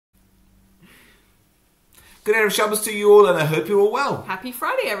Good Erev Shabbos to you all, and I hope you're all well. Happy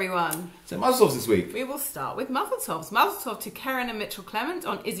Friday, everyone. So Mazel Tovs this week. We will start with Mazel Tovs. Mazel Tov to Karen and Mitchell Clement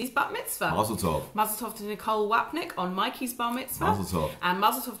on Izzy's Bat Mitzvah. Mazel Tov. Mazel Tov to Nicole Wapnick on Mikey's Bar Mitzvah. Mazel Tov. And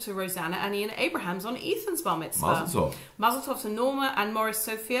Mazel Tov to Rosanna and Ian Abrahams on Ethan's Bar Mitzvah. Mazel Tov. Mazel Tov to Norma and Morris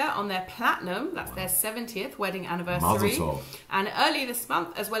Sophia on their platinum, that's their 70th wedding anniversary. Mazel Tov. And early this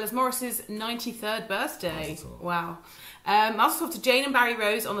month, as well as Morris's 93rd birthday. Mazel Tov. Wow. Mazel Tov to Jane and Barry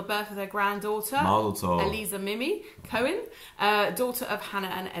Rose on the birth of their granddaughter, Mazel Tov. Eliza Mimi Cohen, daughter of Hannah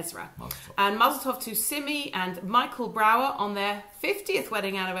and Ezra. Mazel Tov. And Mazel Tov to Simi and Michael Brower on their 50th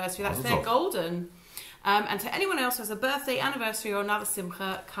wedding anniversary. That's Mazel their Tov. golden. And to anyone else who has a birthday, anniversary or another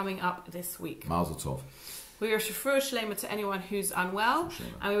simcha coming up this week. Mazel Tov. We wish refuah shlema to anyone who's unwell,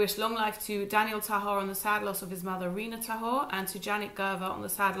 and we wish long life to Daniel Tahor on the sad loss of his mother Rena Tahor, and to Janet Gerver on the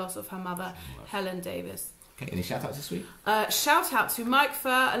sad loss of her mother Helen Davis. Okay, any shout outs this week? Shout out to Mike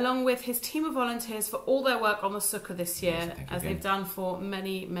Furr along with his team of volunteers for all their work on the sukkah this year, as they've done for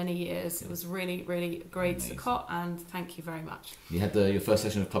many, many years. It was really, really great sukkah, and thank you very much. You had your first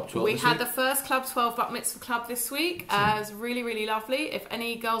session of Club 12 We this had week? the first Club 12 Bat Mitzvah Club this week. It was really, really lovely. If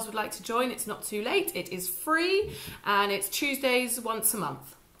any girls would like to join, it's not too late. It is free, and it's Tuesdays once a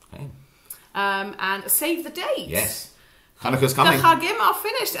month. Okay. And save the date. Yes. Hanukkah's coming. The Chagim are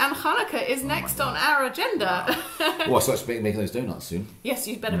finished, and Hanukkah is next on our agenda. Well, I start making those donuts soon. Yes,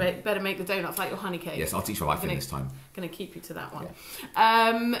 you'd better make the donuts like your honey cake. Yes, I'll teach my wife in this time. Going to keep you to that one.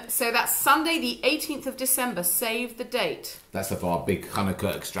 Yeah. So that's Sunday, the 18th of December. Save the date. That's our big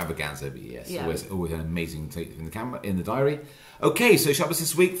Hanukkah extravaganza. But yes, always an amazing take in the camera, in the diary. Okay, so Shabbos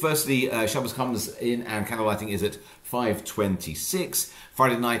this week. Firstly, Shabbos comes in and candlelighting is at 5:26.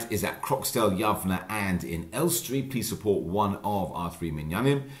 Friday night is at Croxtell, Yavna and in Elstree. Please support one of our three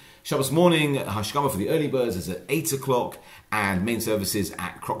minyanim. Shabbos morning, Hashkama for the early birds is at 8 o'clock, and main services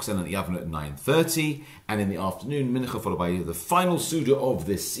at Croxtell and Yavna at 9:30. And in the afternoon, Mincha followed by the final Suda of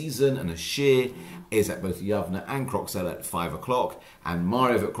this season, and a Shir is at both Yavna and Croxtell at 5 o'clock, and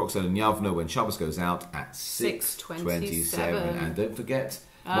Mariv at Croxtell and Yavna when Shabbos goes out at 6:27. And don't forget,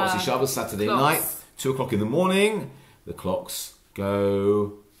 Motzi Shabbos Saturday night, 2 o'clock in the morning. The clocks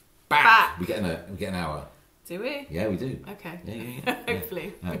go back. We get an hour. Do we? Yeah, we do. Okay. Yeah.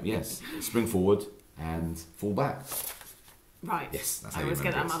 Hopefully. Yes. Spring forward and fall back. Right. Yes, that's I how you always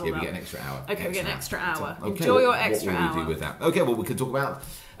get that muddled Yeah, we up. get an extra hour. Okay, we get an extra hour. Okay, Enjoy your extra hour. What will we do with that? Okay, well, we can talk about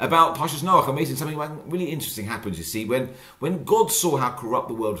Parshas Noach. Amazing, something really interesting happens, you see. When God saw how corrupt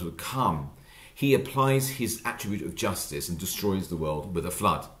the world had become, he applies his attribute of justice and destroys the world with a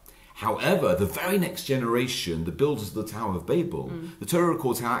flood. However, the very next generation, the builders of the Tower of Babel, the Torah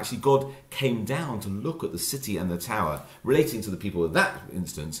records how actually God came down to look at the city and the tower, relating to the people in that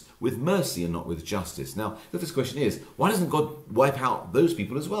instance with mercy and not with justice. Now, the first question is, why doesn't God wipe out those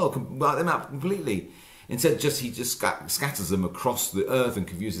people as well, wipe them out completely? Instead, he just scatters them across the earth and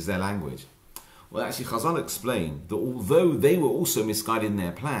confuses their language. Well, actually, Chazal explained that although they were also misguided in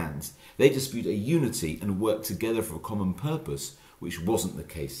their plans, they dispute a unity and work together for a common purpose, which wasn't the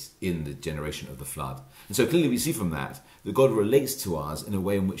case in the generation of the flood. And so clearly we see from that God relates to us in a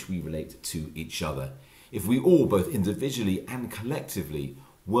way in which we relate to each other. If we all, both individually and collectively,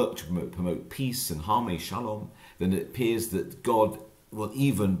 work to promote peace and harmony, shalom, then it appears that God will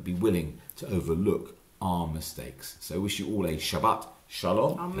even be willing to overlook our mistakes. So I wish you all a Shabbat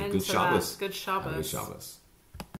Shalom. Amen. Good Shabbos. Good Shabbos. Good Shabbos.